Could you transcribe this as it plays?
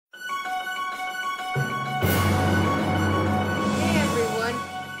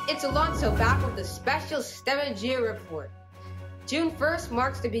It's Alonso back with a special STEMageer report. June 1st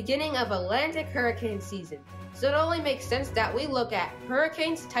marks the beginning of Atlantic hurricane season, so it only makes sense that we look at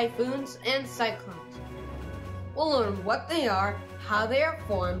hurricanes, typhoons, and cyclones. We'll learn what they are, how they are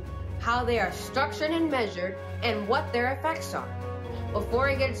formed, how they are structured and measured, and what their effects are. Before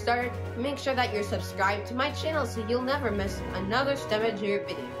we get started, make sure that you're subscribed to my channel so you'll never miss another STEMageer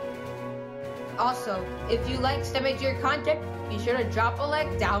video. Also, if you like STEMageer content, be sure to drop a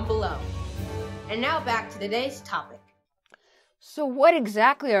like down below. And now back to today's topic. So what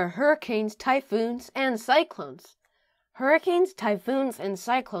exactly are hurricanes, typhoons, and cyclones? Hurricanes, typhoons, and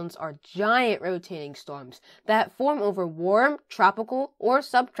cyclones are giant rotating storms that form over warm, tropical, or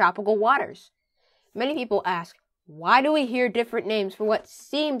subtropical waters. Many people ask, why do we hear different names for what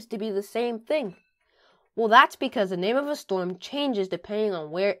seems to be the same thing? Well, that's because the name of a storm changes depending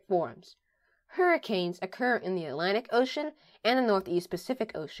on where it forms. Hurricanes occur in the Atlantic Ocean and the Northeast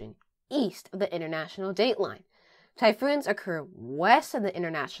Pacific Ocean, east of the international dateline. Typhoons occur west of the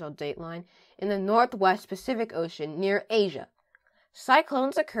international dateline in the Northwest Pacific Ocean near Asia.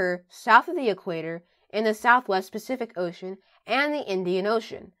 Cyclones occur south of the equator in the Southwest Pacific Ocean and the Indian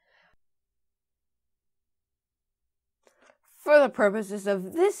Ocean. For the purposes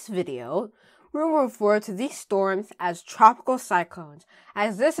of this video, we will refer to these storms as tropical cyclones,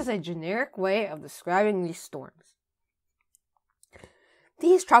 as this is a generic way of describing these storms.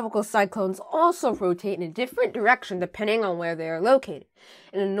 These tropical cyclones also rotate in a different direction depending on where they are located.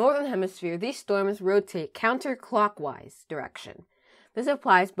 In the northern hemisphere, these storms rotate counterclockwise direction. This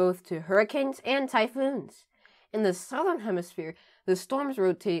applies both to hurricanes and typhoons. In the southern hemisphere, the storms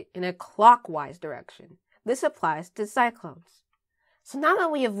rotate in a clockwise direction. This applies to cyclones. So now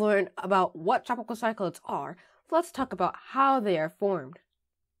that we have learned about what tropical cyclones are, let's talk about how they are formed.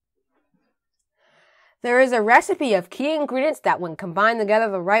 There is a recipe of key ingredients that, when combined together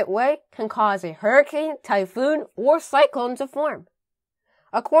the right way, can cause a hurricane, typhoon, or cyclone to form.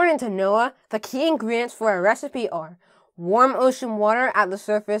 According to NOAA, the key ingredients for a recipe are warm ocean water at the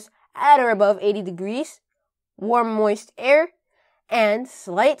surface at or above 80 degrees, warm moist air, and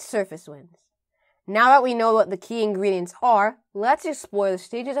slight surface winds. Now that we know what the key ingredients are, let's explore the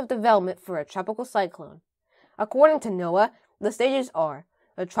stages of development for a tropical cyclone. According to NOAA, the stages are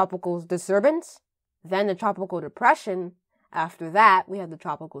the tropical disturbance, then the tropical depression, after that we have the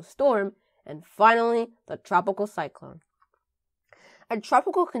tropical storm, and finally the tropical cyclone. A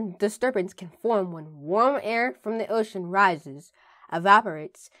tropical disturbance can form when warm air from the ocean rises,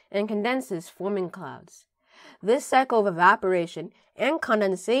 evaporates, and condenses, forming clouds. This cycle of evaporation and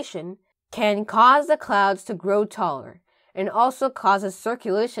condensation can cause the clouds to grow taller, and also causes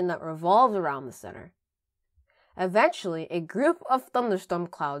circulation that revolves around the center. Eventually, a group of thunderstorm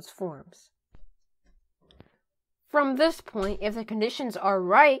clouds forms. From this point, if the conditions are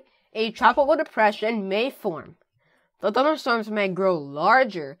right, a tropical depression may form. The thunderstorms may grow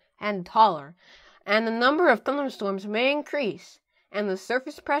larger and taller, and the number of thunderstorms may increase, and the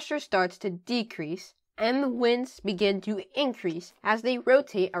surface pressure starts to decrease, and the winds begin to increase as they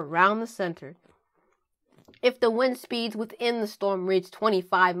rotate around the center. If the wind speeds within the storm reach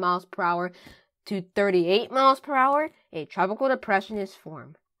 25 miles per hour to 38 miles per hour, a tropical depression is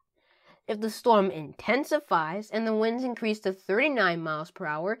formed. If the storm intensifies and the winds increase to 39 miles per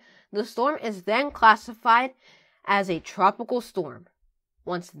hour, the storm is then classified as a tropical storm.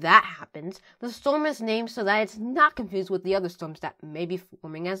 Once that happens, the storm is named so that it's not confused with the other storms that may be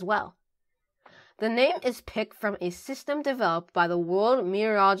forming as well. The name is picked from a system developed by the World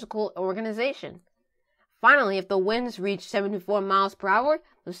Meteorological Organization. Finally, if the winds reach 74 miles per hour,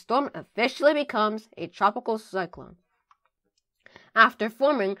 the storm officially becomes a tropical cyclone. After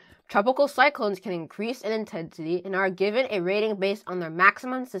forming, tropical cyclones can increase in intensity and are given a rating based on their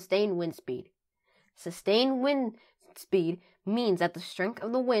maximum sustained wind speed. Sustained wind speed means that the strength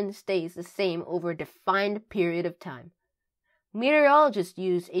of the wind stays the same over a defined period of time. Meteorologists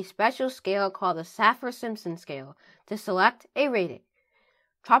use a special scale called the Saffir-Simpson scale to select a rating.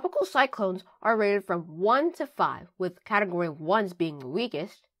 Tropical cyclones are rated from 1 to 5, with Category 1s being the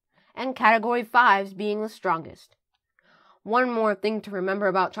weakest, and Category 5s being the strongest. One more thing to remember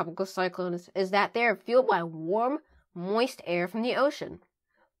about tropical cyclones is that they are fueled by warm, moist air from the ocean.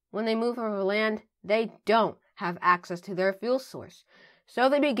 When they move over land, they don't have access to their fuel source, so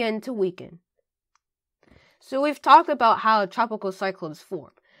they begin to weaken. So we've talked about how tropical cyclones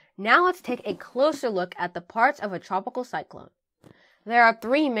form. Now let's take a closer look at the parts of a tropical cyclone. There are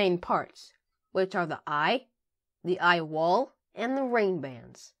three main parts, which are the eye wall, and the rain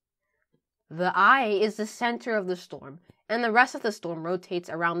bands. The eye is the center of the storm, and the rest of the storm rotates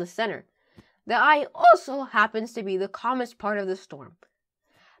around the center. The eye also happens to be the calmest part of the storm.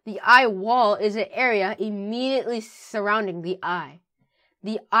 The eye wall is an area immediately surrounding the eye.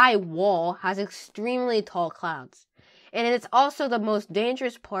 The eye wall has extremely tall clouds, and it is also the most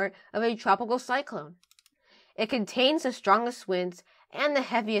dangerous part of a tropical cyclone. It contains the strongest winds and the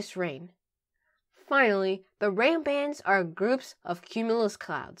heaviest rain. Finally, the rain bands are groups of cumulus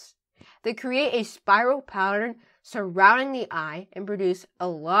clouds. They create a spiral pattern surrounding the eye and produce a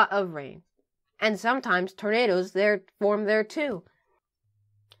lot of rain. And sometimes tornadoes form there too.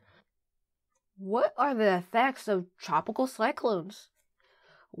 What are the effects of tropical cyclones?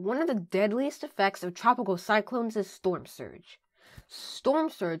 One of the deadliest effects of tropical cyclones is storm surge. Storm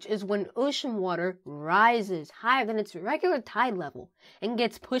surge is when ocean water rises higher than its regular tide level and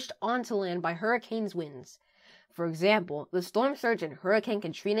gets pushed onto land by hurricane's winds. For example, the storm surge in Hurricane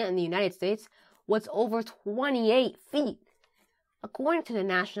Katrina in the United States was over 28 feet. According to the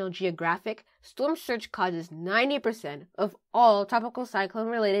National Geographic, storm surge causes 90% of all tropical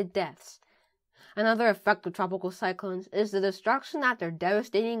cyclone-related deaths. Another effect of tropical cyclones is the destruction that their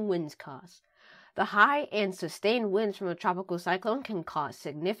devastating winds cause. The high and sustained winds from a tropical cyclone can cause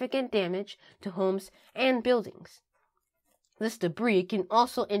significant damage to homes and buildings. This debris can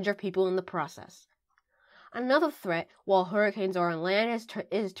also injure people in the process. Another threat while hurricanes are on land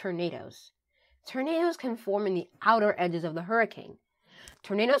is tornadoes. Tornadoes can form in the outer edges of the hurricane.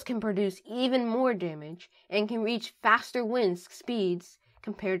 Tornadoes can produce even more damage and can reach faster wind speeds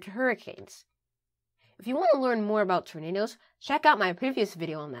compared to hurricanes. If you want to learn more about tornadoes, check out my previous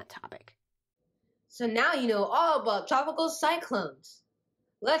video on that topic. So now you know all about tropical cyclones.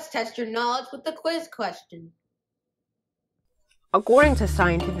 Let's test your knowledge with the quiz question. According to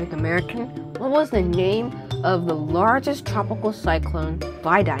Scientific American, what was the name of the largest tropical cyclone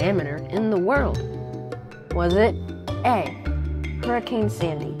by diameter in the world? Was it A. Hurricane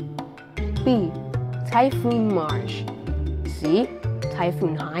Sandy, B. Typhoon Marsh, C.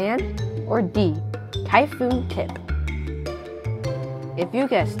 Typhoon Haiyan, or D. Typhoon Tip? If you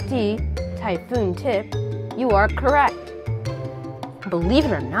guessed D, Typhoon Tip, you are correct. Believe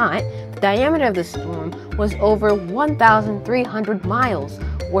it or not, the diameter of the storm was over 1,300 miles,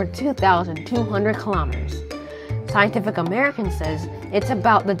 or 2,200 kilometers. Scientific American says it's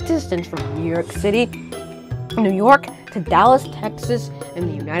about the distance from New York City, New York to Dallas, Texas, in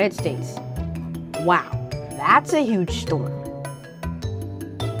the United States. Wow, that's a huge storm.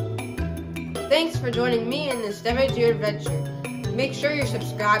 Thanks for joining me in this STEMageer adventure. Make sure you're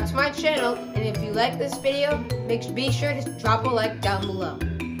subscribed to my channel, and if you like this video, be sure to drop a like down below.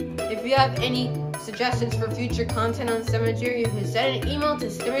 If you have any suggestions for future content on STEMageer, you can send an email to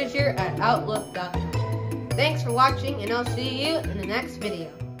STEMageer@outlook.com. Thanks for watching, and I'll see you in the next video.